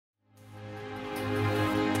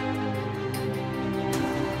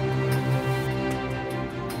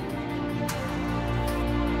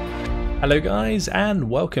Hello guys,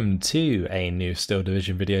 and welcome to a new Steel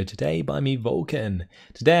Division video today by me, Vulcan.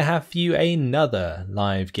 Today I have for you another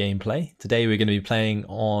live gameplay. Today we're going to be playing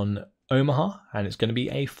on Omaha, and it's going to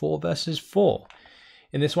be a 4 versus 4.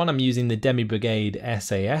 In this one I'm using the Demi-Brigade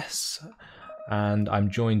SAS, and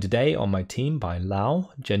I'm joined today on my team by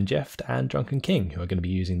Lau, Genjeft and Drunken King, who are going to be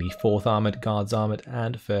using the 4th Armoured, Guards Armoured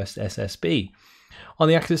and 1st SSB. On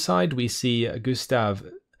the Axis side we see Gustav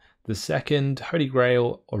the 2nd, Holy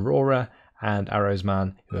Grail, Aurora and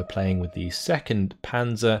Arrowsman, who are playing with the 2nd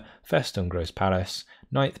Panzer, Festung Gross Paris,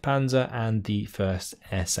 9th Panzer and the 1st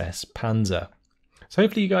SS Panzer. So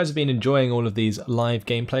hopefully you guys have been enjoying all of these live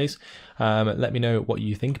gameplays. Let me know what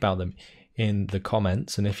you think about them in the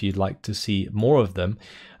comments and if you'd like to see more of them,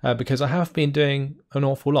 because I have been doing an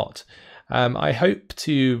awful lot. I hope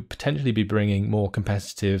to potentially be bringing more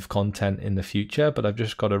competitive content in the future, but I've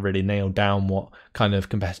just got to really nail down what kind of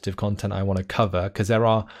competitive content I want to cover, because there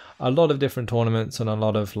are a lot of different tournaments and a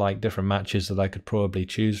lot of different matches that I could probably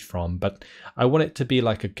choose from, but I want it to be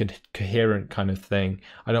like a coherent kind of thing.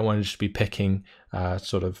 I don't want to just be picking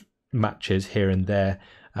sort of matches here and there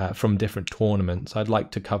from different tournaments. I'd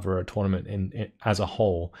like to cover a tournament as a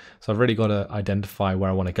whole, so I've really got to identify where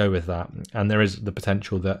I want to go with that, and there is the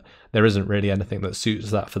potential that there isn't really anything that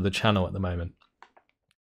suits that for the channel at the moment.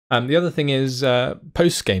 The other thing is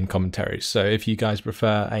post-game commentaries. So if you guys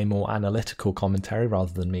prefer a more analytical commentary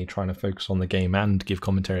rather than me trying to focus on the game and give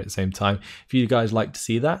commentary at the same time, if you guys like to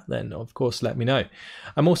see that, then of course let me know.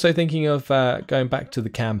 I'm also thinking of going back to the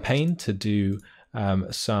campaign to do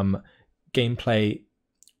some gameplay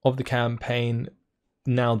of the campaign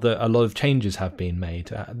now that a lot of changes have been made.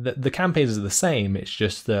 The campaigns are the same, it's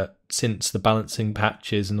just that since the balancing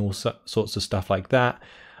patches and all sorts of stuff like that,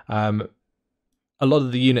 a lot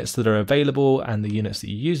of the units that are available and the units that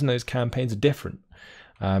you use in those campaigns are different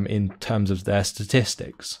in terms of their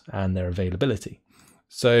statistics and their availability.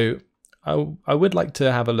 So I would like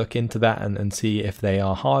to have a look into that and see if they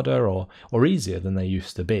are harder or easier than they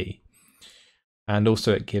used to be. And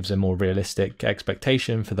also it gives a more realistic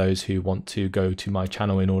expectation for those who want to go to my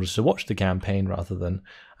channel in order to watch the campaign rather than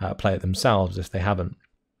play it themselves if they haven't.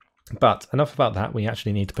 But enough about that, we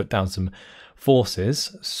actually need to put down some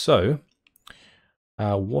forces. So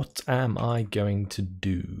what am I going to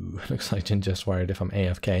do? Looks like I'm just worried if I'm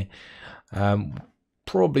AFK.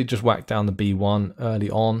 Probably just whack down the B1 early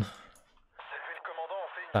on.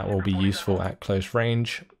 That will be useful at close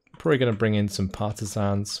range. Probably going to bring in some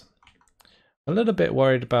partisans. A little bit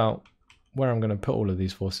worried about where I'm going to put all of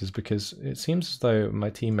these forces, because it seems as though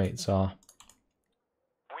my teammates are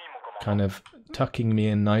kind of tucking me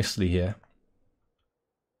in nicely here.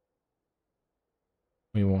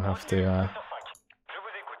 We will have to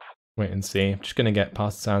wait and see. I'm just going to get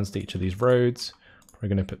partisans to each of these roads. We're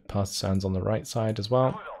going to put partisans on the right side as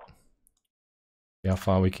well. See how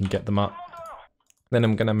far we can get them up. Then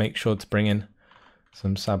I'm going to make sure to bring in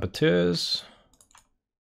some saboteurs.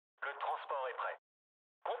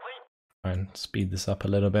 Try and speed this up a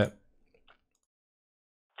little bit.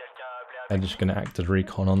 They're just going to act as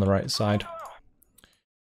recon on the right side.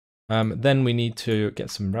 Then we need to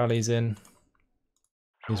get some rallies in.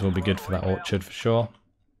 These will be good for that orchard for sure.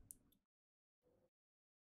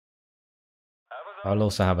 I'll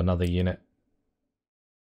also have another unit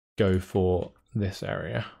go for this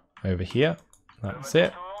area over here. That's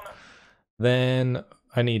it. Then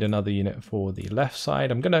I need another unit for the left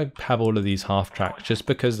side. I'm going to have all of these half tracks just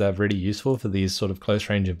because they're really useful for these sort of close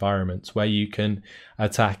range environments where you can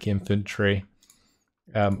attack infantry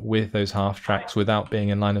with those half tracks without being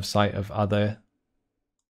in line of sight of other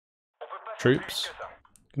troops.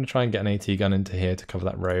 I'm going to try and get an AT gun into here to cover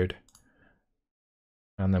that road.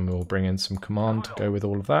 And then we'll bring in some command to go with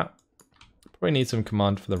all of that. Probably need some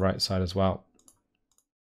command for the right side as well.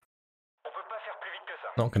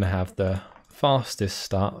 Not going to have the fastest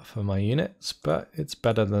start for my units, but it's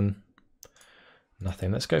better than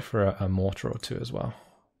nothing. Let's go for a mortar or two as well.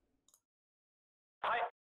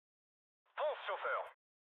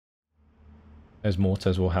 Those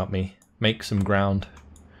mortars will help me make some ground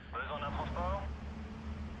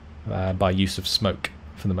by use of smoke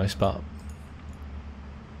for the most part.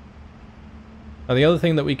 Now the other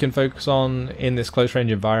thing that we can focus on in this close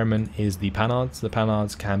range environment is the panards. The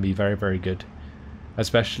panards can be very, very good,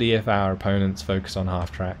 especially if our opponents focus on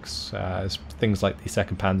half tracks. Things like the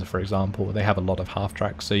 2nd Panzer, for example, they have a lot of half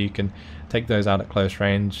tracks, so you can take those out at close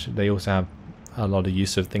range. They also have a lot of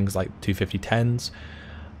use of things like 250-10s,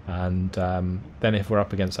 and then if we're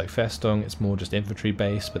up against like Festung, it's more just infantry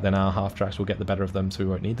based, but then our half tracks will get the better of them, so we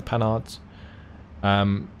won't need the panards.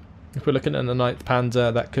 If we're looking at the 9th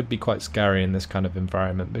Panzer, that could be quite scary in this kind of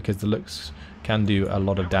environment because the looks can do a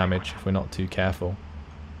lot of damage if we're not too careful.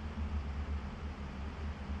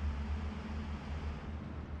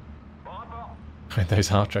 With those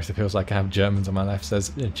half tracks, it feels like I have Germans on my left,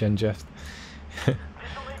 says Jen Jeff.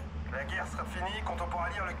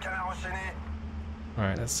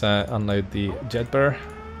 Alright, let's unload the Jedburgh.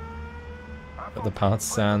 Put the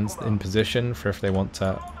partisans in position for if they want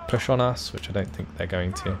to push on us, which I don't think they're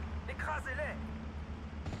going to.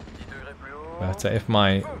 But if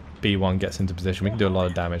my B1 gets into position, we can do a lot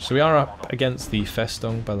of damage. So we are up against the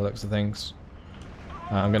Festung by the looks of things.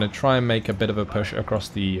 I'm going to try and make a bit of a push across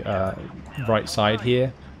the right side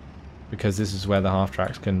here, because this is where the half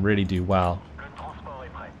tracks can really do well.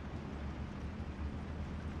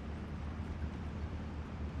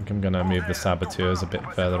 I think I'm going to move the saboteurs a bit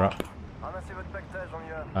further up.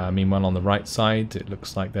 Meanwhile, on the right side, it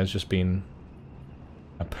looks like there's just been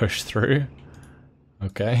a push through.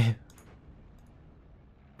 Okay.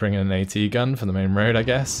 Bring in an AT gun for the main road, I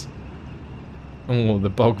guess. Oh, the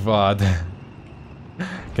Borgward.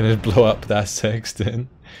 Gonna blow up that Sexton.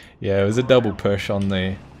 Yeah, it was a double push on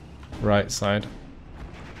the right side.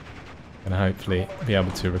 Gonna hopefully be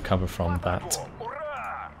able to recover from that.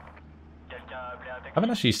 I haven't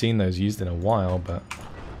actually seen those used in a while, but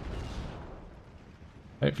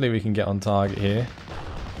hopefully we can get on target here.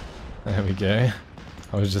 There we go.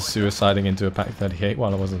 I was just suiciding into a Pak 38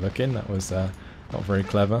 while I wasn't looking. That was not very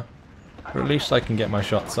clever. But at least I can get my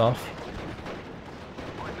shots off.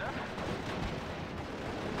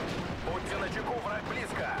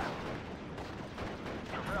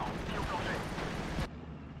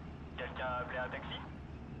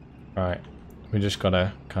 Right, we just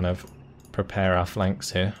gotta kind of prepare our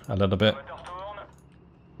flanks here a little bit.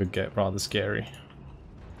 Could get rather scary.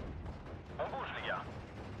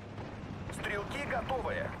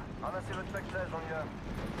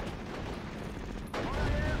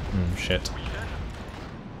 Shit.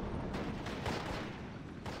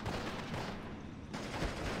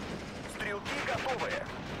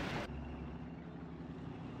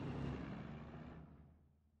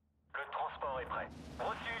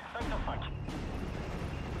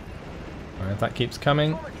 Alright, if that keeps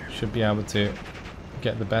coming, should be able to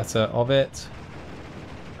get the better of it.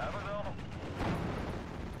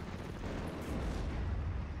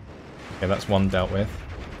 Okay, that's one dealt with.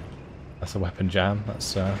 That's a weapon jam,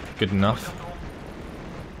 that's good enough.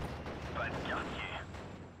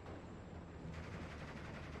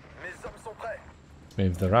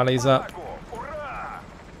 Move the rallies up.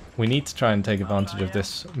 We need to try and take advantage of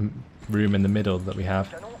this room in the middle that we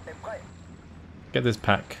have. Get this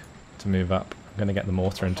pack to move up. I'm going to get the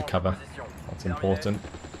mortar into cover. That's important.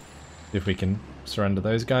 See if we can surrender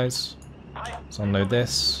those guys. Let's unload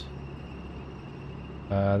this.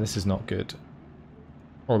 This is not good.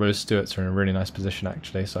 All those Stuarts are in a really nice position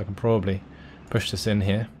actually, so I can probably push this in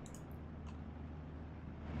here.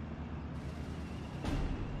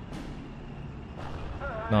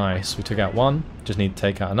 Nice, we took out one, just need to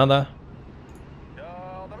take out another.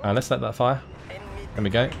 Let's let that fire. There we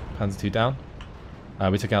go, Panzer 2 down.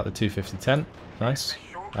 We took out the 250-10, nice.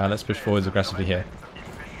 Let's push forwards aggressively here.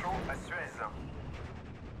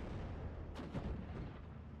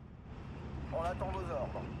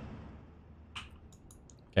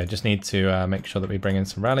 Okay, just need to make sure that we bring in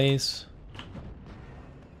some rallies.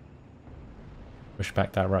 Push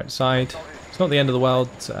back that right side. It's not the end of the world.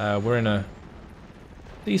 We're in a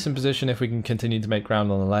decent position if we can continue to make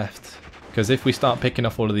ground on the left. Because if we start picking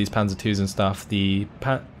off all of these Panzer IIs and stuff, the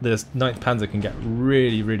 9th Panzer can get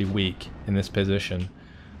really, really weak in this position.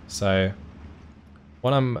 So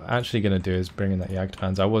what I'm actually going to do is bring in that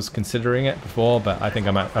Jagdpanzer. I was considering it before, but I think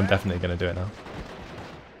I'm definitely going to do it now.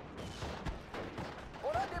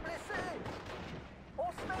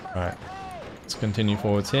 Alright, let's continue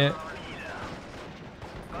forwards here.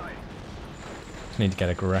 Just need to get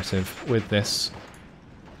aggressive with this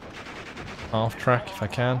half track if I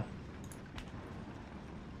can.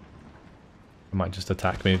 I might just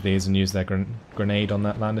attack move these and use their grenade on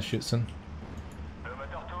that Landerschutzen.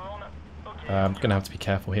 I'm going to have to be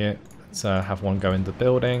careful here. Let's have one go into the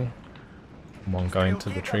building, and one go into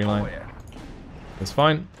the tree line. That's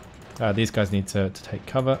fine. These guys need to take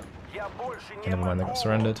cover. Never mind, they got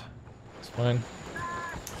surrendered. It's fine.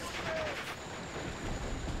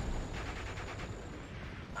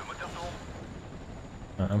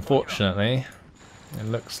 Unfortunately, it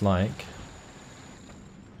looks like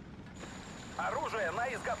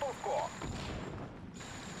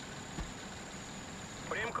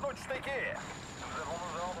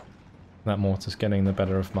that mortar's getting the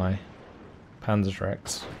better of my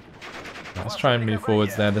Panzerschrecks. Let's try and move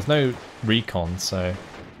forwards there. There's no recon, so...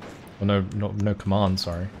 Well, no command,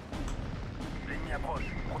 sorry.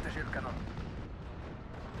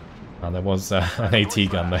 Oh, there was an AT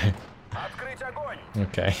gun though.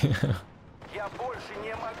 Okay.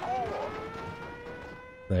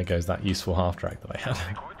 There goes that useful half-track that I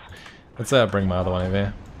had. Let's bring my other one over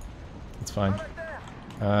here. It's fine.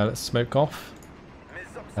 Let's smoke off.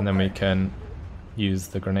 And then we can use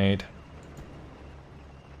the grenade.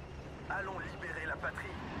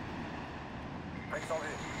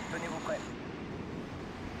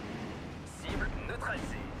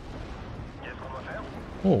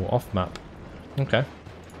 Oh, off map. Okay.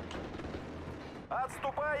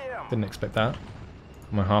 Didn't expect that.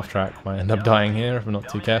 My half track might end up dying here if I'm not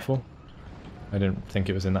too careful. I didn't think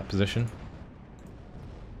it was in that position.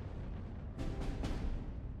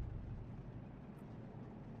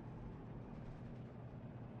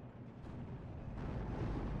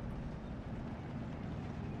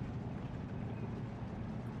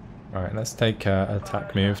 Alright, let's take an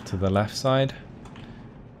attack move to the left side.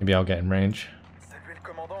 Maybe I'll get in range.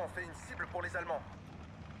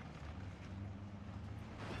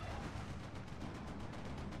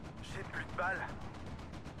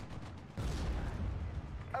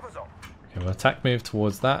 Okay, we'll attack move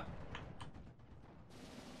towards that.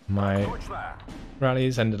 My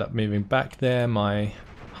rallies ended up moving back there. My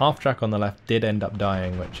half track on the left did end up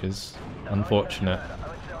dying, which is unfortunate.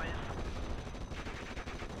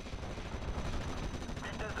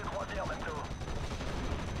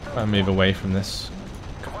 Try and move away from this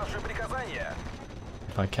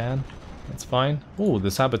if I can. That's fine. Oh,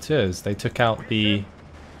 the saboteurs, they took out the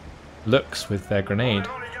looks with their grenade.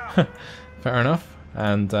 Fair enough.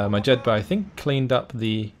 And my Jedburgh, I think, cleaned up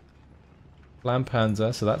the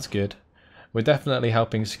Landpanzer, so that's good. We're definitely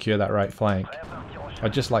helping secure that right flank.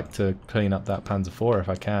 I'd just like to clean up that Panzer IV if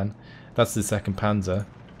I can. That's the second Panzer.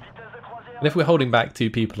 And if we're holding back two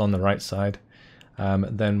people on the right side,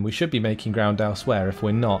 then we should be making ground elsewhere. If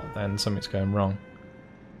we're not, then something's going wrong.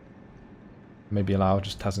 Maybe Lau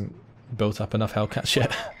just hasn't built up enough Hellcats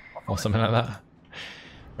yet, or something like that.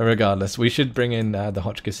 But regardless, we should bring in the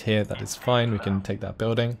Hotchkiss here. That is fine. We can take that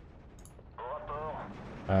building.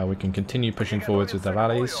 We can continue pushing forwards with the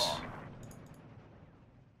rallies.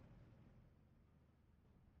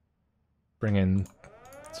 Bring in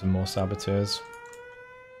some more saboteurs.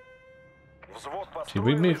 Should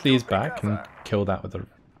we move these back and kill that with the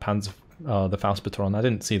Panzer, the Faust Baton? I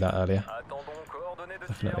didn't see that earlier.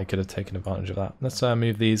 Definitely could have taken advantage of that. Let's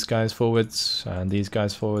move these guys forwards and these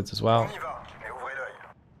guys forwards as well.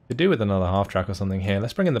 Could do with another half track or something here.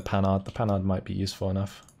 Let's bring in the Panhard. The Panhard might be useful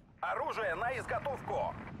enough.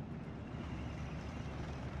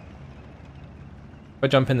 If I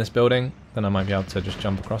jump in this building, then I might be able to just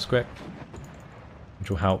jump across quick, which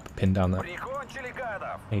will help pin down that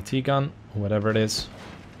AT gun or whatever it is.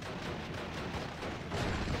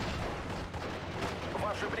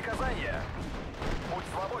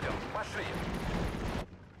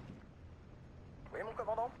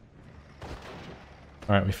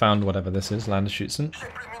 Alright, we found whatever this is, Landeschützen.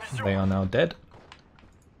 They are now dead.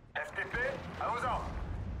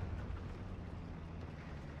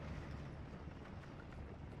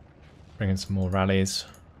 Bring in some more rallies.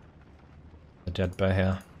 The Jedburgh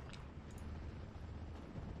here.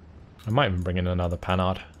 I might even bring in another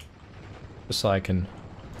Panhard, just so I can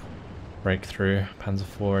break through. Panzer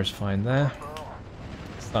IV is fine there.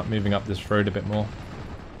 Start moving up this road a bit more.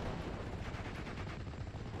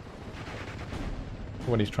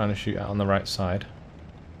 What he's trying to shoot at on the right side.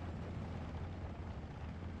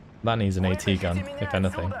 That needs an AT gun, if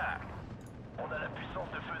anything.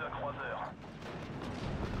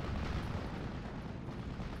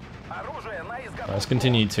 Let's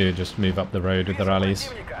continue to just move up the road with the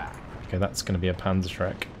rallies. Okay, that's going to be a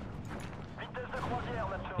Panzerschreck.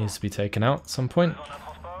 Needs to be taken out at some point.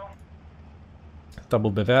 Double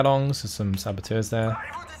Beverlongs, there's some saboteurs there.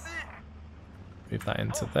 Move that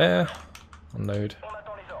into there. Unload.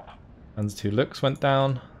 Panzer II looks went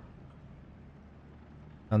down.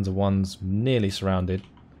 Panzer I's nearly surrounded.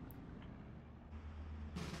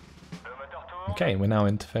 Okay, we're now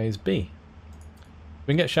into phase B.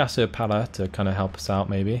 We can get Chasseur Pala to kind of help us out,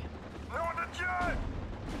 maybe.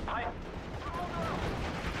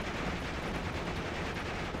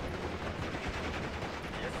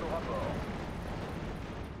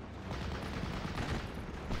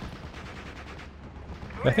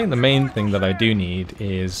 I think the main thing that I do need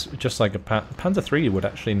is just like a Panzer III would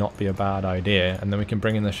actually not be a bad idea, and then we can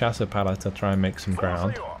bring in the Chasseur Pala to try and make some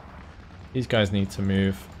ground. These guys need to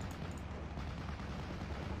move.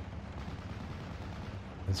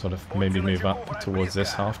 And sort of maybe move up towards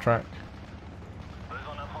this half track.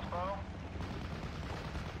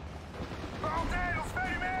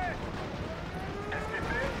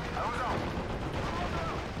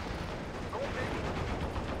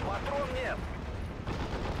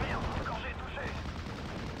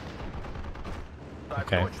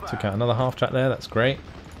 Okay, took out another half track there, that's great.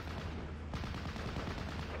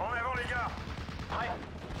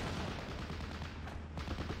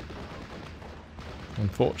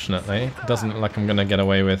 Unfortunately, it doesn't look like I'm going to get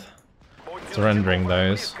away with surrendering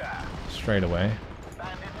those straight away.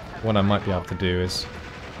 What I might be able to do is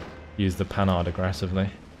use the Panhard aggressively.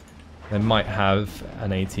 They might have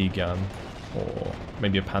an AT gun or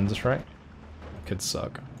maybe a Panzerschreck. Could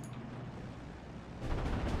suck.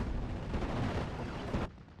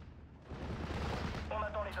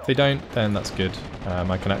 If they don't, then that's good.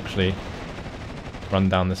 I can actually run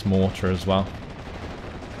down this mortar as well.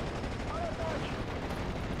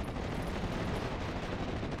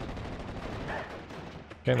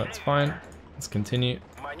 Okay, that's fine. Let's continue.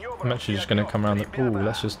 I'm actually just going to come around the... Ooh,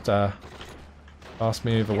 let's just fast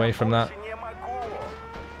move away from that.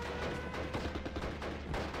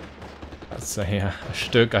 That's a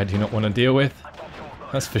Stug I do not want to deal with.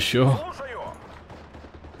 That's for sure.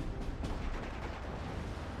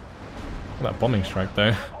 That bombing strike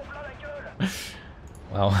though.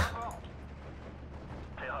 Wow.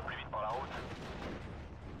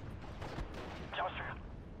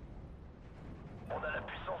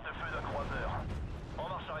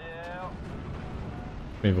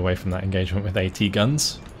 Move away from that engagement with AT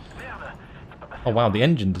guns. Oh wow, the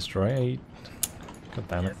engine destroyer. God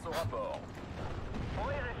damn it.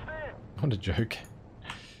 What a joke.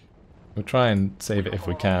 We'll try and save it if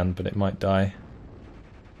we can, but it might die.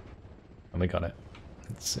 And we got it.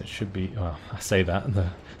 It should be... Well, I say that. The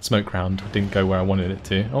smoke round didn't go where I wanted it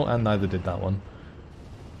to. Oh, and neither did that one.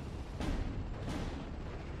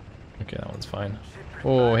 Okay, that one's fine.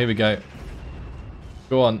 Oh, here we go.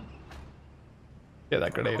 Go on. Get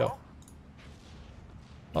that grenade off.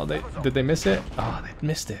 Oh, did they miss it? Oh, they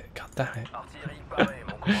missed it. God damn it.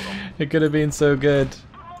 It could have been so good.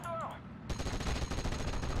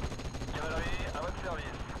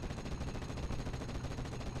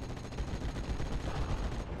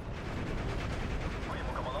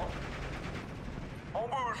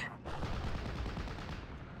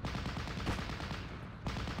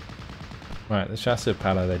 Right, the chassis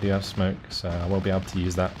pala, they do have smoke, so I will be able to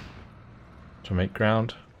use that to make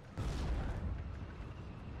ground.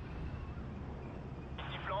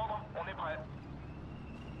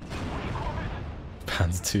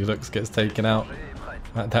 Panzer II looks gets taken out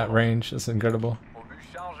at that range, that's incredible.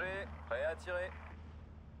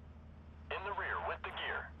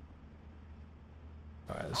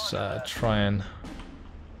 Alright, let's try and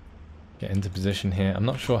get into position here. I'm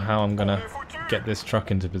not sure how I'm gonna get this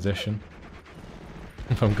truck into position,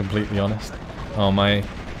 if I'm completely honest. Oh, my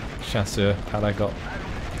chasseur pala got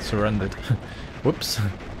surrendered. Whoops.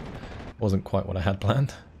 Wasn't quite what I had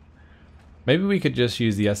planned. Maybe we could just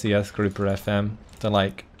use the SES Grouper FM to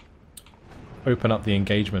like open up the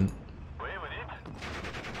engagement.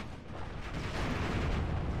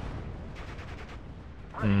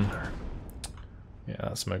 Yeah,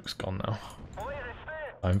 that smoke's gone now.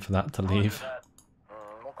 Time for that to leave.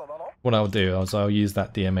 What I'll do is I'll use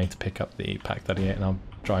that DMA to pick up the Pak 38 and I'll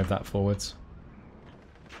drive that forwards.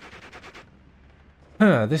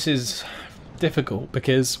 This is difficult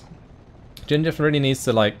because Ginger really needs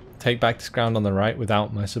to like take back this ground on the right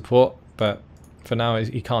without my support, but for now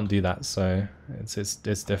he can't do that, so it's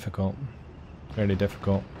difficult, really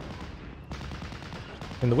difficult.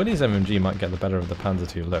 And the Willys MMG might get the better of the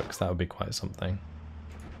Panzer II looks. That would be quite something.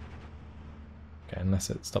 Okay, unless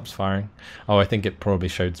it stops firing. Oh, I think it probably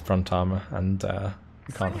showed front armor, and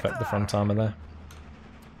you can't affect the front armor there,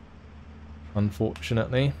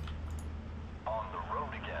 unfortunately.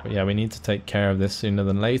 But yeah, we need to take care of this sooner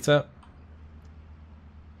than later.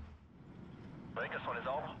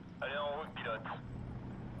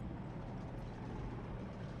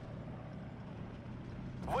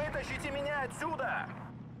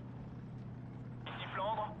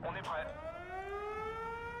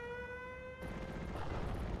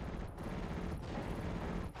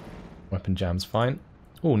 Weapon jam's fine.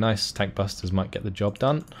 Oh, nice. Tank busters might get the job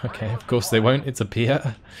done. Okay, of course they won't. It's a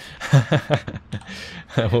Pia.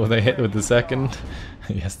 Will they hit with the second?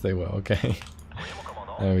 Yes, they will. Okay.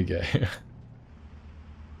 There we go.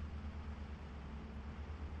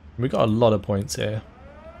 We got a lot of points here.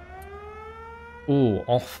 Oh,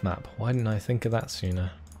 off map. Why didn't I think of that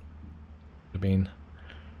sooner? Would have been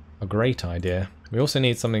a great idea. We also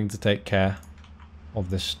need something to take care of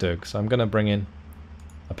this Stug, so I'm going to bring in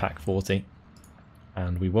a Pak 40,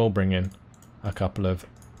 and we will bring in a couple of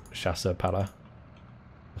chasseur pala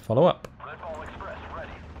to follow up.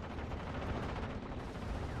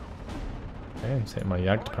 Okay, I'm hitting my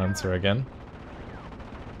Jagdpanzer again.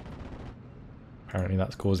 Apparently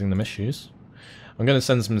that's causing them issues. I'm going to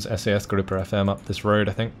send some SAS Grouper FM up this road,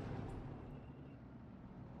 I think.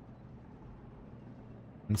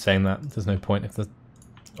 In saying that, there's no point if the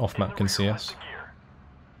off-map can see us.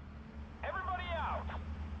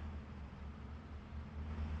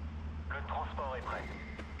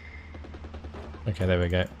 Okay, there we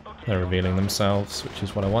go. They're revealing themselves, which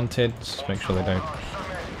is what I wanted. Just make sure they don't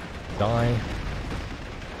die.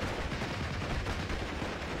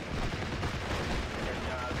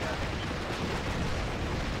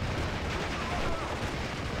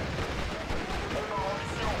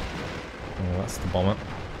 Oh, that's the bomber.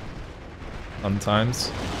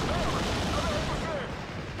 Sometimes.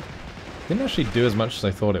 Didn't actually do as much as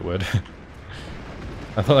I thought it would.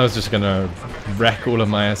 I thought I was just gonna wreck all of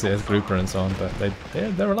my SAS Grouper and so on, but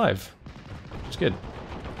they're alive, which is good.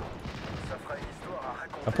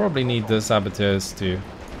 I probably need the saboteurs to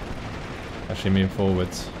actually move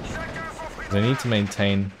forwards. I need to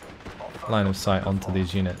maintain line of sight onto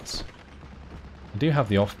these units. I do have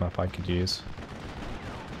the off map I could use.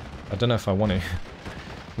 I don't know if I want to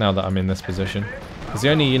now that I'm in this position, because the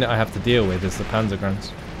only unit I have to deal with is the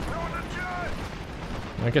Panzergrunts.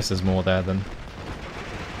 I guess there's more there than.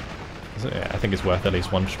 I think it's worth at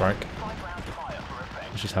least one strike.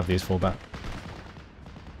 Let's just have these fall back.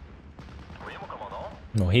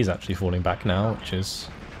 Well, he's actually falling back now, which is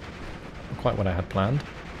quite what I had planned.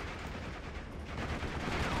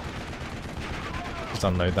 Just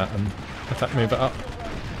unload that and attack, move it up.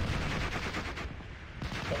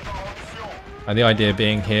 And the idea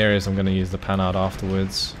being here is I'm going to use the Panhard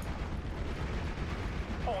afterwards.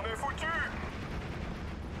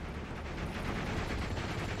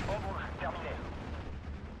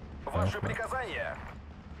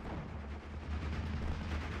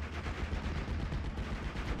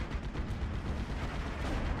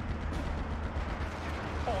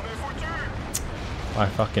 I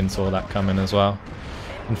fucking saw that coming as well.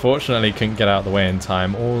 Unfortunately, couldn't get out of the way in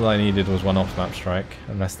time. All I needed was one off-map strike,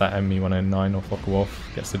 unless that ME-109 or Focke-Wulf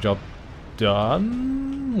gets the job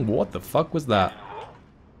done. What the fuck was that?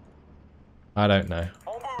 I don't know,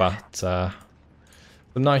 but some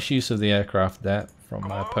nice use of the aircraft there from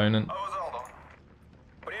my opponent.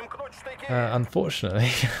 Unfortunately,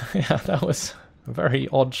 yeah, that was a very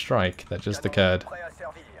odd strike that just occurred.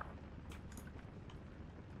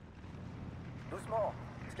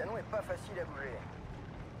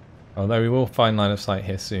 Although we will find line of sight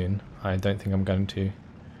here soon, I don't think I'm going to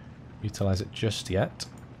utilize it just yet.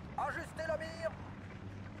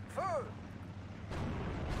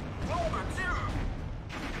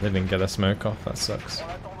 They didn't get a smoke off, that sucks.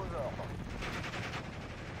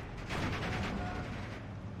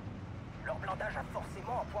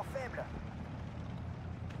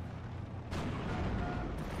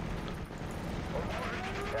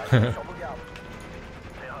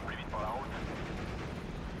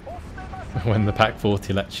 When the Pack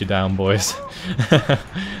 40 lets you down, boys.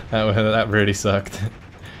 that really sucked.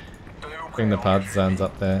 Bring the partisans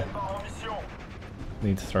up there.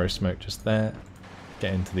 Need to throw smoke just there.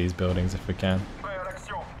 Get into these buildings if we can.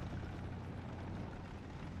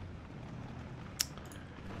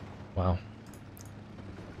 Wow.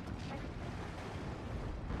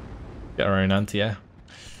 Get our own anti-air.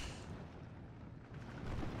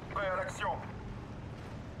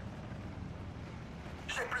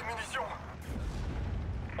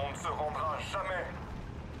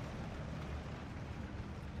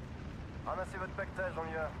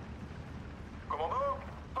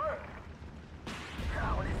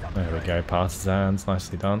 There we go, partisans,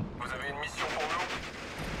 nicely done.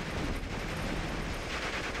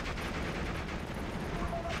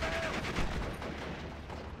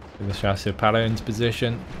 The chassis of Palo into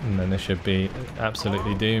position, and then this should be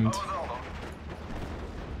absolutely doomed.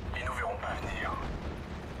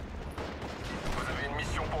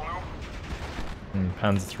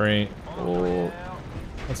 Panzer 3. Oh,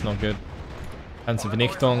 that's not good.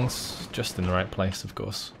 Panzervernichtungs, just in the right place, of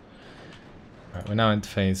course. Right, we're now into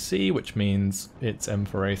phase C, which means it's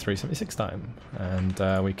M4A 376 time,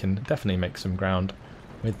 and we can definitely make some ground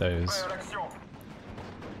with those.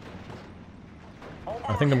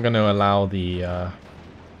 I think I'm going to allow the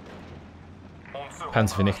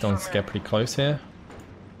Panzervernichtungs to get pretty close here.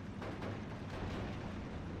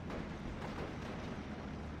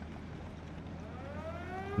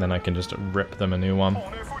 And then I can just rip them a new one.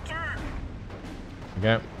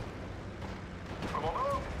 There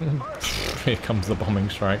we go. Here comes the bombing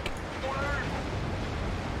strike.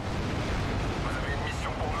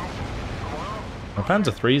 My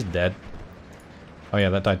Panzer 3's dead. Oh yeah,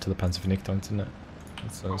 that died to the Panzervernichtungs, didn't it?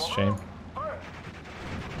 That's a shame.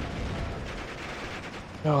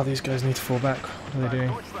 Oh, these guys need to fall back. What are they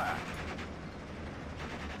doing?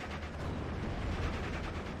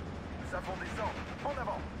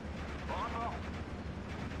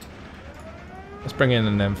 Let's bring in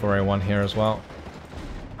an M4A1 here as well.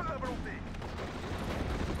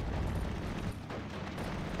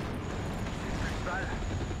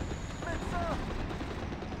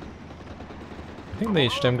 I think the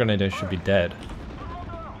Sturmgrenadier should be dead.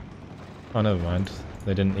 Oh, never mind.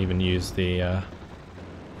 They didn't even use the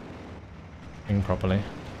thing properly.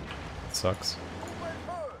 It sucks.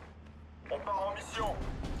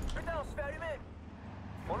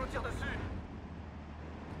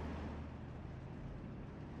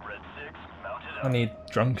 I need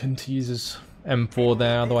Drunken to use his M4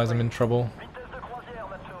 there, otherwise I'm in trouble.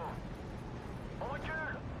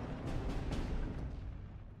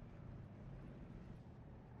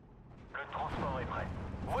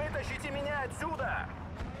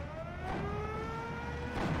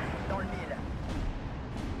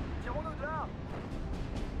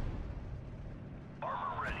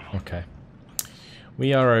 Okay.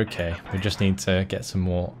 We are okay. We just need to get some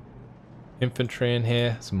more infantry in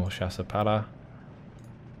here, some more chassepara. I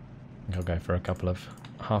think I'll go for a couple of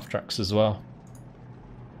half-tracks as well.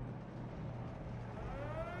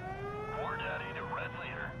 War daddy to Red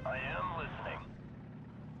Leader. I am listening.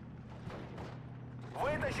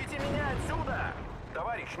 Вытащите меня отсюда!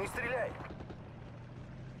 Товарищ, не стреляй!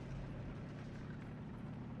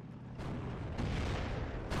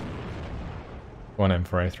 Go on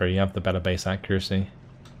M4A3, you have the better base accuracy.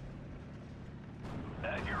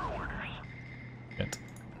 At your orders. Good.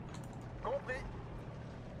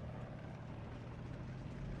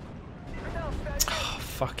 Oh,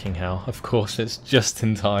 fucking hell, of course it's just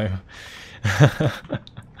in time.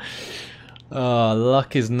 Oh,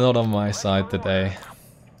 luck is not on my side today.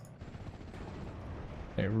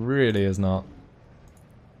 It really is not.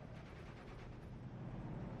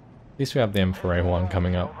 At least we have the M4A1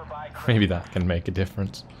 coming up. Maybe that can make a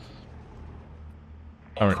difference.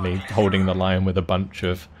 Currently holding the line with a bunch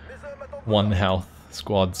of 1 health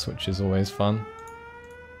squads, which is always fun.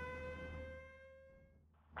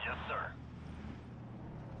 Yes, sir.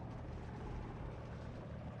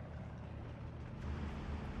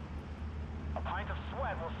 A pint of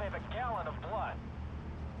sweat will save a gallon of blood.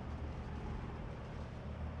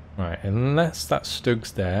 Right, unless that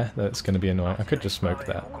Stug's there, that's going to be annoying. I could just smoke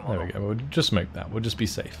that. There we go, we'll just smoke that. We'll just be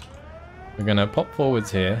safe. We're going to pop forwards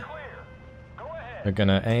here. We're going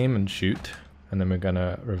to aim and shoot, and then we're going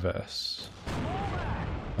to reverse.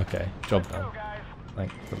 Okay, job done.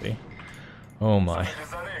 Thankfully. Oh my.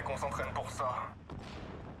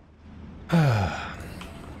 I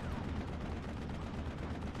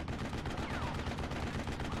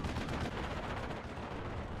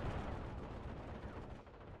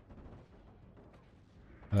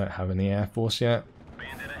don't have any air force yet.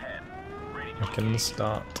 I can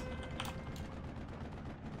start.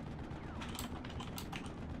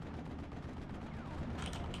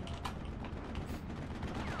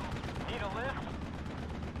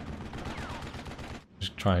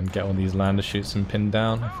 Just try and get all these lander chutes and pinned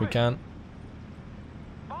down if we can.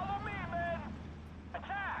 Follow me, men!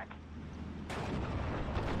 Attack!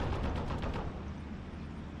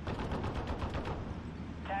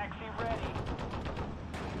 Taxi ready.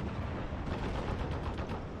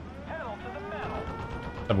 Pedal to the metal.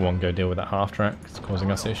 Everyone go deal with that half track. It's causing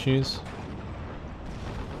us issues.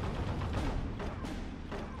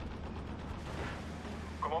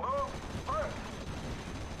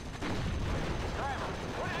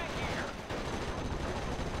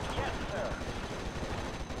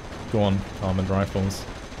 Go on, armoured rifles.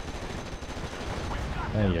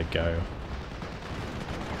 There you go.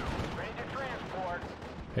 Ready to transport.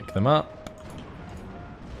 Pick them up.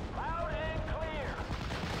 Loud and clear.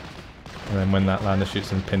 And then when that lander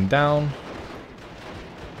shoots them pinned down,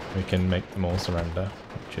 we can make them all surrender,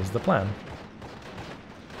 which is the plan.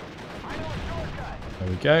 I know a shortcut. There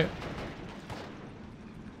we go.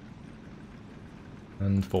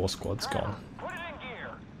 And 4 squads gone. Put it in gear.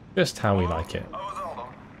 Just how we like it.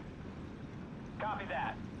 Copy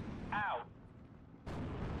that. Out.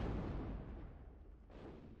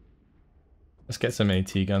 Let's get some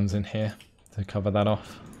AT guns in here to cover that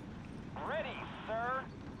off. Ready, sir.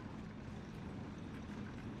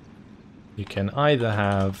 You can either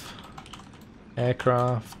have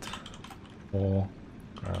aircraft or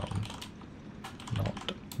ground,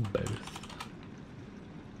 not both.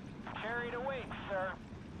 Carried away, sir.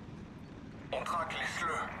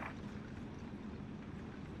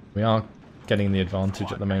 We are getting the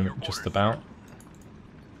advantage at the moment, just about.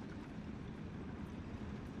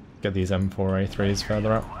 Get these M4A3s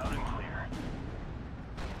further up. Loud and clear.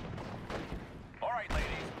 All right, ladies.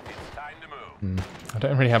 It's Time to move. I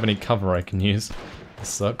don't really have any cover I can use. This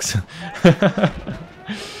sucks.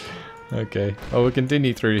 Okay, well we'll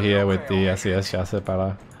continue through here with the SAS SAS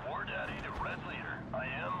para. War Daddy to Red Leader. I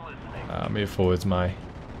am listening. Move forwards my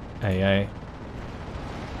AA. Second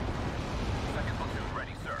platoon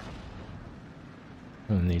ready, sir.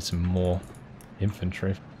 We'll need some more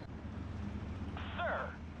infantry. Sir.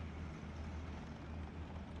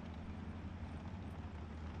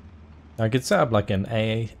 I could set up like an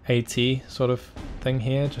AT sort of thing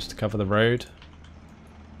here just to cover the road.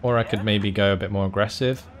 Or I could maybe go a bit more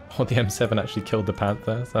aggressive. Oh, the M7 actually killed the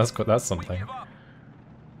Panther. That's something.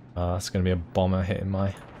 It's going to be a bomber hitting my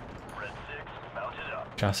Red 6 mounted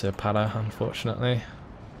up. chassis para, unfortunately.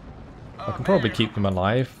 I can probably keep them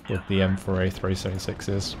alive with the M4A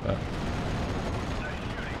 376s, but Nice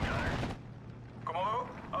shooting, gunner. Commando,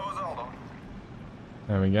 à vos ordres.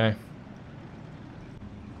 there we go.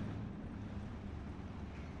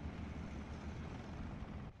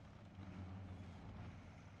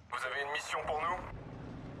 Vous avez une mission pour nous?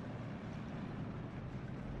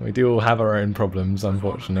 We do all have our own problems,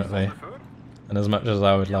 unfortunately. And as much as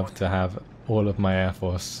I would love to have all of my Air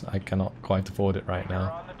Force, I cannot quite afford it right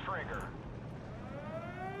now. On the trigger.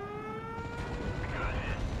 Good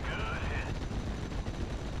hit. Good hit.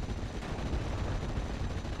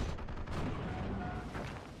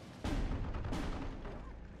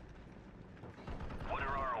 What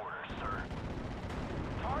are our orders, sir?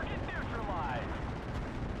 Target neutralized.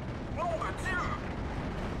 Nom de Dieu!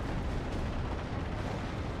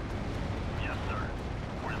 Yes, sir.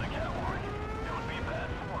 We're the cavalry. It would be bad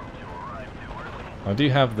form to arrive too early. I do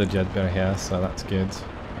have the Jedbear here, so that's good.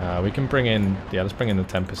 We can bring in, yeah, let's bring in the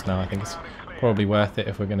Tempest now. I think it's probably worth it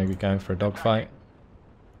if we're going to be going for a dogfight.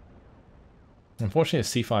 Unfortunately,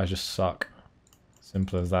 C-fires just suck.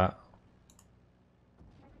 Simple as that.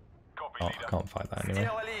 Oh, I can't fight that anyway.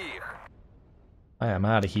 I am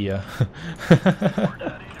out of here. War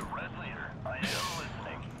Daddy to Red Leader. I am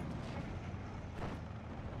listening.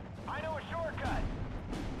 I know a shortcut.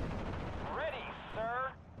 Ready,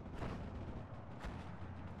 sir.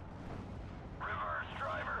 Reverse,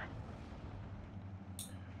 driver.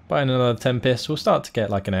 Buying another Tempest, we'll start to get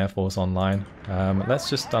like an Air Force online. Let's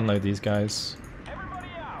just unload these guys Everybody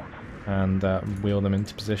out. and wheel them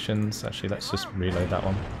into positions. Actually, let's just reload that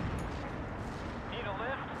one. Need a lift?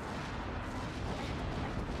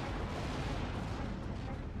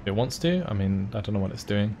 If it wants to, I mean, I don't know what it's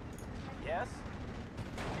doing. Yes.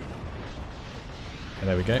 Okay,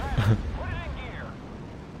 there we go. Put it in gear.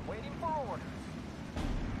 Waiting for orders.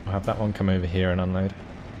 We'll have that one come over here and unload.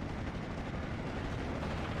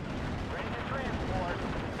 Ready to transport.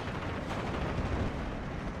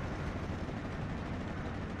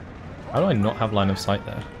 How do I not have line of sight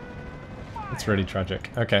there? It's really tragic.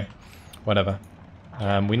 Okay, whatever.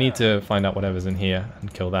 We need to find out whatever's in here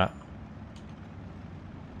and kill that.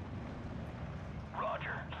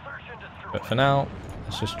 Roger. Search and destroy. But for now,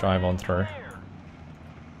 let's just drive on through. Clear.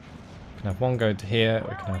 We can have one go to here,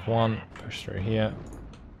 we can have one push through here.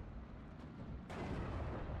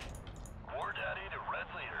 War Daddy to Red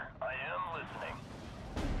Leader. I am listening.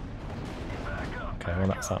 Back up. Okay, well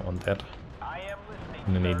that's that one dead. I am listening.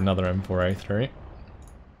 I'm gonna need another M4A3.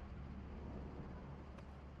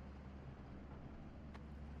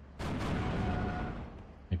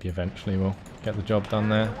 Maybe eventually we'll get the job done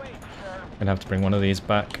there. Wait, sir. Gonna have to bring one of these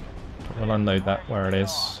back. But we'll unload that where it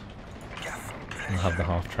is. We'll have the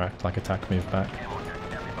half-track, like attack move back.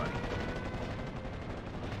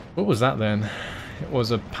 What was that then? It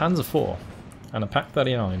was a Panzer IV and a Pak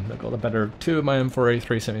 39 that got the better of two of my M4A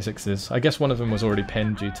 376s. I guess one of them was already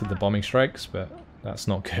pinned due to the bombing strikes, but that's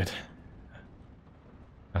not good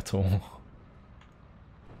at all.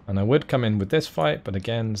 And I would come in with this fight, but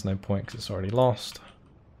again, there's no point because it's already lost.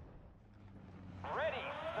 Ready,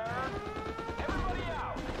 sir. Everybody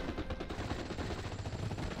out.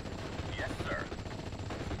 Yes, sir.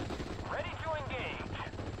 Ready to engage.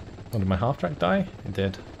 Oh, did my half-track die? It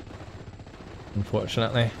did.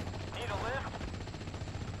 Unfortunately. Need a lift?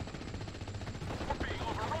 We're being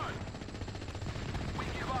overrun. We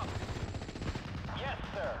give up. Yes,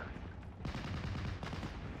 sir.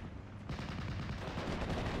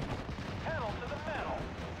 Pedal to the metal.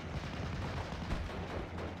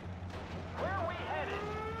 Where are we headed?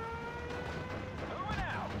 Moving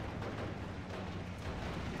out.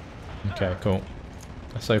 Okay, cool.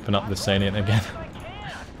 Let's open up the salient again. I can.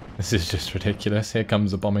 This is just ridiculous. Here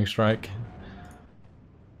comes a bombing strike.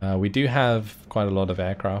 We do have quite a lot of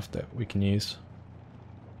aircraft that we can use.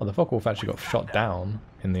 Well, the Focke-Wulf actually got shot down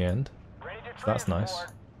in the end, Ready to so that's nice.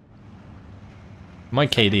 transport. My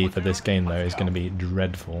KD for this game though is going to be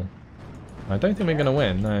dreadful. I don't think we're going to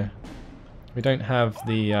win, no. We don't have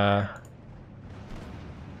the...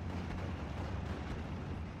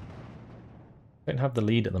 don't have the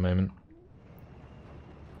lead at the moment.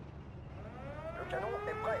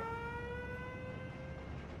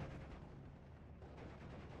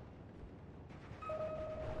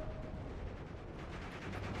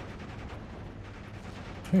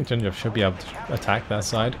 I think Ginger should be able to attack that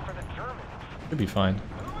side. Should be fine.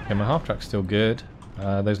 Okay, my half track's still good.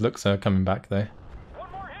 Those looks are coming back though. One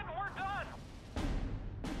more hit and we're done.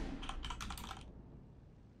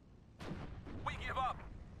 We give up.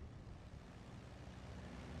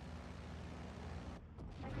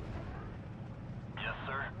 Yes,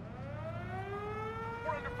 sir.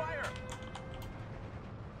 We're under fire.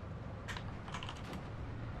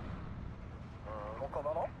 Mon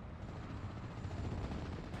commandant.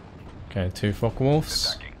 Okay, 2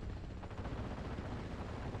 Focke-Wulfs.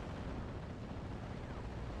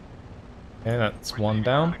 Okay, that's 1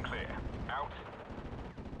 down. Out.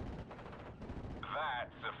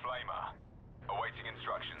 That's a flamer. Awaiting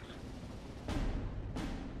instructions.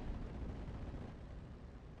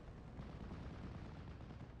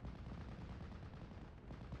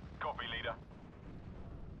 Copy, leader.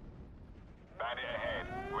 Bandit ahead.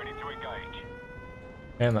 Ready to engage.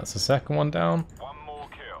 And that's the second one down. One more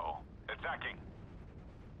kill. Attacking.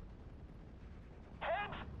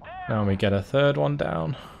 Heads down. Now we get a third one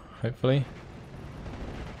down, hopefully.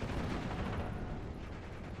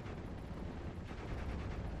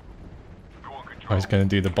 Go on, control. Oh, he's going to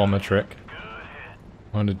do the bomber trick. Good hit.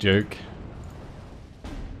 What a joke.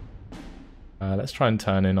 Let's try and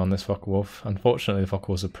turn in on this Focke-Wulf. Unfortunately, the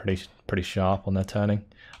Focke-Wulfs are pretty sharp on their turning.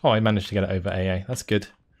 Oh, I managed to get it over AA. That's good.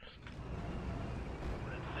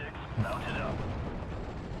 Mounted up.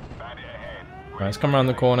 Bandit ahead. Right, let's come around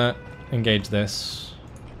the corner, engage this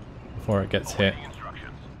before it gets hit. Awaiting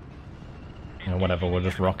instructions. You know, whatever, we'll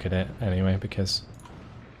just rocket it anyway because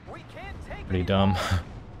We can't take pretty dumb.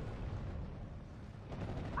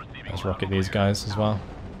 Receiving Let's rocket these guys as well.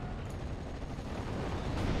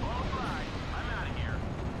 All right, I'm out of here.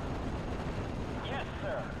 Yes,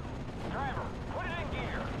 sir. Driver, put it in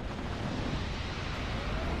gear.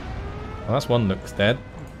 Well, that's one looks dead.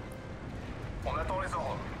 On attend les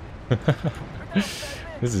ordres.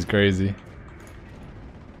 This is crazy.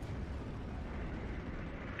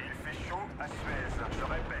 Il fait chaud à Suez. Je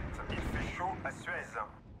répète, il fait chaud à Suez.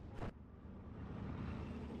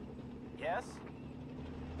 Yes.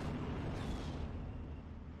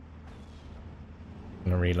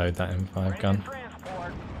 I'm gonna reload that M5 gun.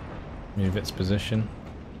 Transport. Move its position.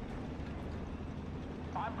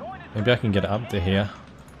 I'm going to Maybe I can get it up to here.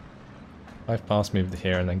 5 pass, move to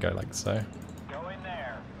here, and then go like so. go in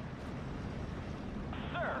there.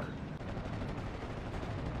 Sir.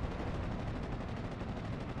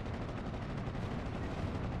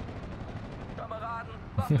 Kameraden,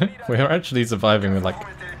 We're actually surviving with like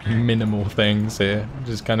minimal things here, which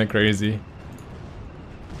is kind of crazy.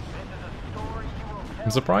 I'm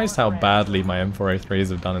surprised how badly my M4A3s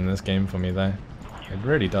have done in this game for me though. It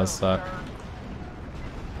really does suck.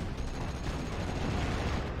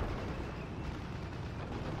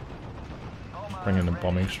 Bring in a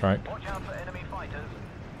bombing strike. Watch out for enemy fighters.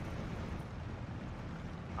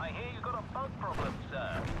 I hear you got a bug problem,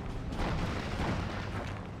 sir.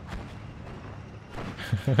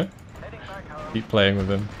 Heading back home. Keep playing with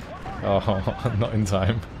him. Oh, not in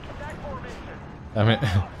time. Attack formation. Damn it.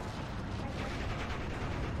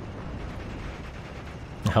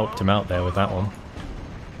 Helped him out there with that one.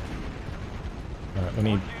 Alright, we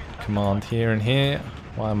need command here and here.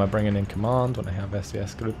 Why am I bringing in command when I have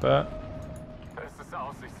SES Gruppe?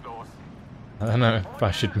 I don't know if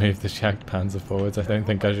I should move the Jagdpanzer forwards. I don't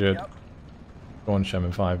think I should. Go on,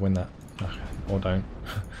 Sherman 5, win that. Ugh, or don't.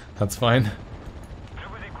 That's fine.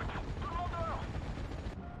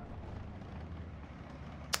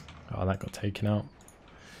 Oh, that got taken out.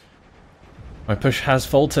 My push has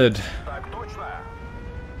faltered. I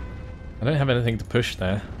don't have anything to push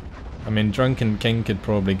there. I mean, Drunken King could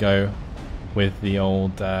probably go with the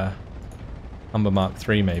old Humber Mark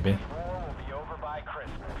III maybe.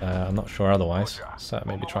 I'm not sure otherwise, so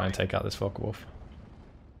maybe try and take out this Focke-Wulf.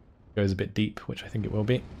 Goes a bit deep, which I think it will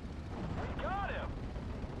be.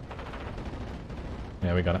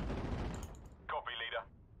 Yeah, we got it. Copy, leader.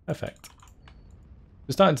 Perfect.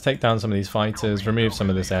 We're starting to take down some of these fighters, remove some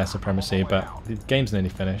of this air supremacy, but the game's nearly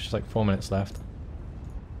finished. There's like 4 minutes left.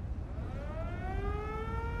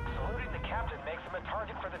 Saluting the captain makes him a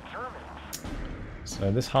target for the Germans.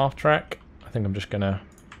 So this half track, I think I'm just gonna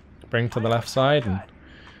bring to the left side and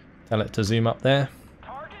tell it to zoom up there.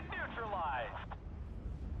 Target neutralized.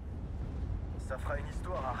 Ça fera une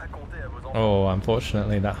histoire à raconter à vos Oh,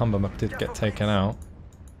 unfortunately that Humber did get taken out.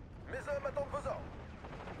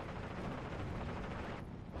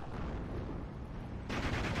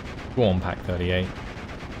 Go on, Pack 38.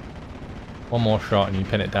 One more shot and you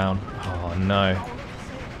pin it down. Oh no.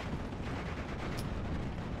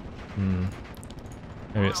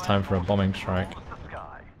 Maybe it's time for a bombing strike.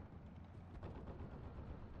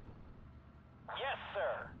 Yes,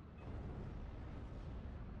 sir.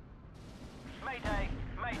 Mayday,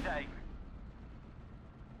 mayday.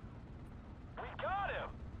 We got him.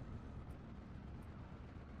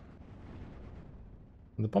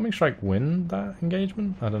 Did the bombing strike win that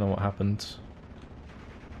engagement? I don't know what happened.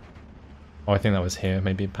 Oh, I think that was here.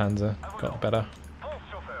 Maybe Panzer got better.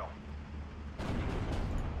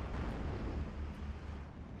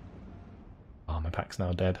 Oh, my pack's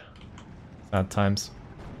now dead. Sad times.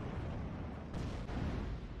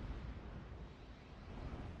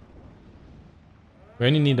 We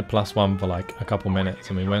only need a +1 for like a couple minutes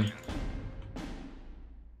and we win.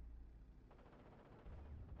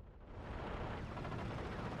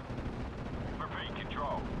 Repeat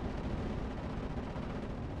control.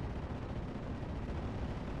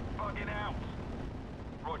 Bugging out.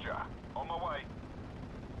 Roger. On my way.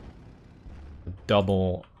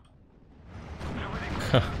 Double.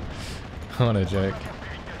 What a joke.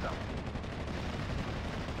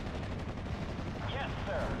 Yes,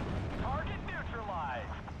 sir. Target neutralized.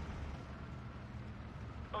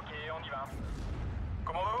 Okay, on y va.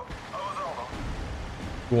 Commando, à vos ordres.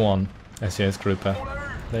 Go on, SAS Grouper.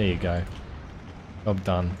 There you go. Job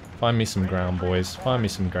done. Find me some ground, boys. Find me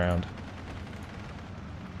some ground.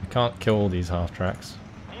 You can't kill all these half-tracks.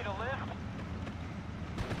 Need a lift?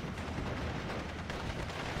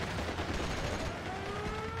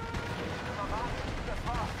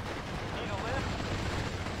 Need a lift?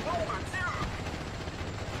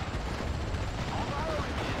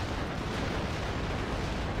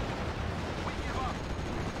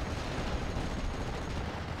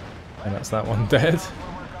 And that's that one dead.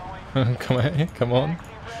 Come on, come on.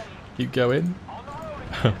 Keep going.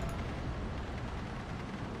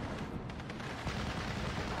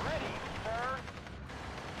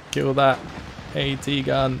 Kill that AT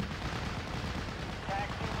gun.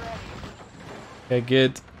 Okay,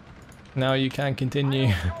 good. Now you can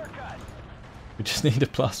continue. We just need a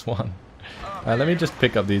 +1. Let me just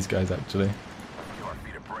pick up these guys actually.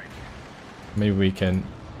 Maybe we can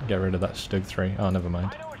get rid of that Stug 3. Oh, never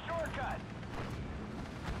mind.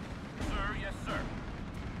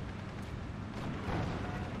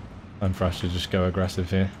 Time for us to just go aggressive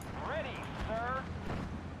here.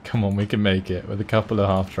 Come on, we can make it with a couple of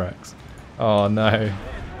half-tracks. Oh no.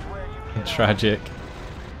 Tragic.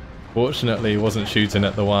 Fortunately, wasn't shooting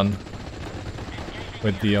at the one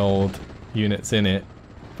with the old units in it,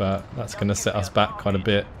 but that's going to set us back quite a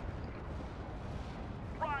bit.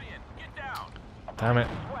 Damn it.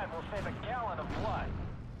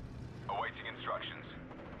 Awaiting instructions.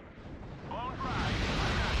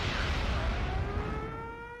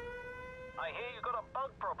 I hear you got a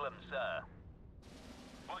bug problem, sir.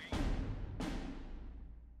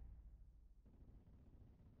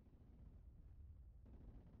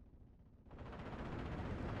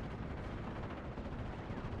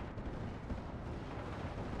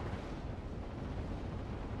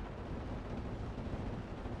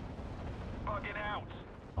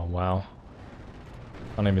 Oh wow.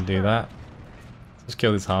 Can't even do that. Let's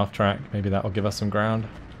kill this half-track. Maybe that will give us some ground.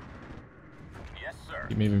 Yes, sir.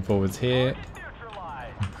 Keep moving forwards here.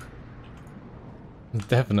 There's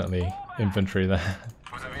definitely infantry there.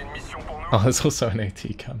 Oh, there's also an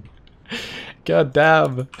AT gun. God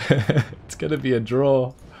damn! It's gonna be a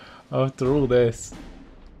draw after all this.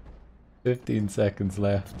 15 seconds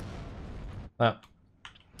left. That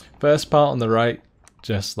first part on the right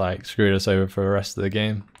just like screwed us over for the rest of the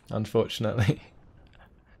game, unfortunately.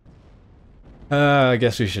 I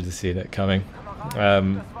guess we should have seen it coming.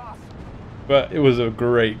 But it was a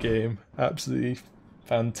great game. Absolutely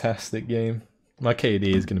fantastic game. My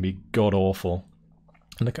KD is going to be god awful.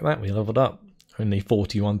 And look at that, we leveled up. Only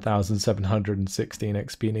 41,716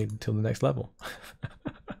 XP needed until the next level.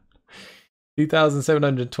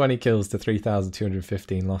 2,720 kills to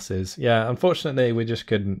 3,215 losses. Yeah, unfortunately we just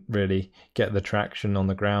couldn't really get the traction on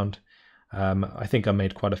the ground. I think I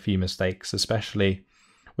made quite a few mistakes, especially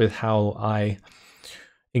with how I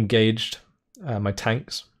engaged my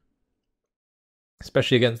tanks.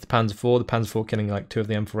 Especially against the Panzer IV. The Panzer IV killing like 2 of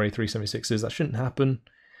the M4A 376s. That shouldn't happen.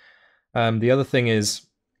 The other thing is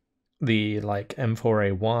the like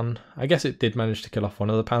M4A1. I guess it did manage to kill off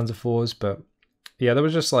one of the Panzer IVs, but yeah, there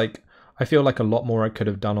was just like, I feel like a lot more I could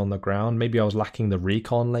have done on the ground. Maybe I was lacking the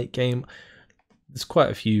recon late game. there's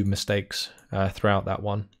quite a few mistakes throughout that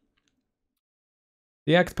one.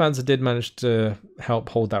 The Jagdpanzer did manage to help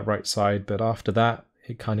hold that right side, but after that,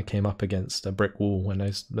 it kind of came up against a brick wall when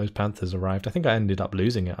those Panthers arrived. I think I ended up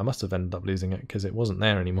losing it. I must have ended up losing it because it wasn't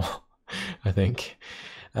there anymore, I think.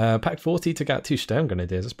 Pack 40 took out 2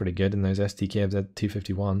 Sturmgrenadiers. That's pretty good in those ST-KFZ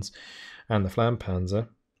 251s and the Flampanzer.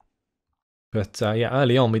 But yeah,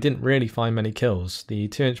 early on, we didn't really find many kills. The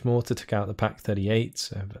 2-inch mortar took out the Pack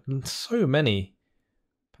 38. So many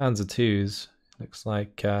Panzer IIs.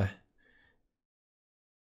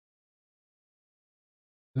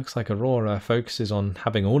 Looks like Aurora focuses on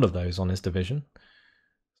having all of those on his division.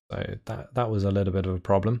 So that was a little bit of a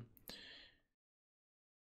problem.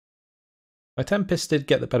 My Tempest did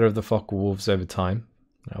get the better of the Focke-Wulfs over time,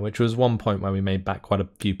 which was one point where we made back quite a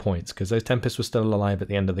few points, because those Tempests were still alive at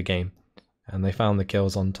the end of the game, and they found the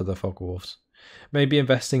kills onto the Focke-Wulfs. Maybe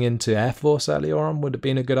investing into Air Force earlier on would have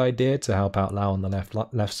been a good idea to help out Lau on the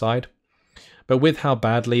left side. But with how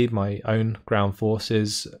badly my own ground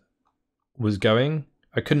forces was going,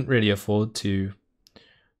 I couldn't really afford to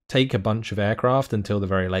take a bunch of aircraft until the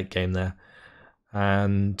very late game there.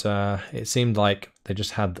 And it seemed like they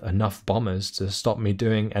just had enough bombers to stop me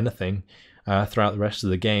doing anything throughout the rest of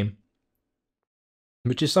the game,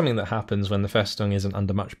 which is something that happens when the Festung isn't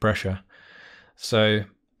under much pressure. So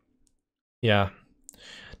yeah,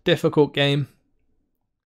 difficult game,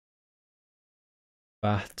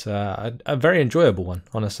 but a very enjoyable one,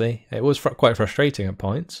 honestly. It was quite frustrating at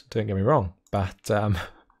points, don't get me wrong, but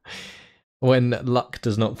when luck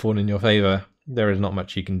does not fall in your favour, there is not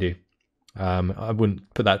much you can do. I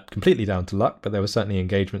wouldn't put that completely down to luck, but there were certainly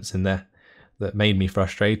engagements in there that made me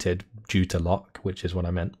frustrated due to luck, which is what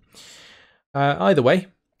I meant. Either way,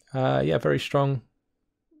 yeah, very strong,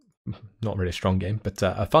 not really a strong game, but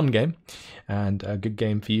a fun game, and a good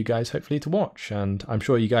game for you guys hopefully to watch. And I'm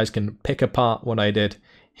sure you guys can pick apart what I did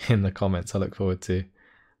in the comments. I look forward to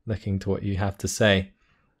looking to what you have to say.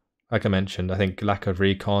 Like I mentioned, I think lack of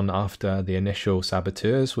recon after the initial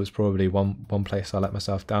saboteurs was probably one place I let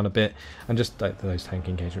myself down a bit, and just like those tank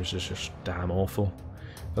engagements is just damn awful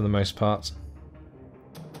for the most part.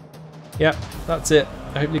 Yeah, that's it.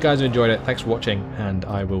 I hope you guys enjoyed it. Thanks for watching, and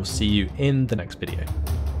I will see you in the next video.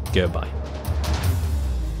 Goodbye.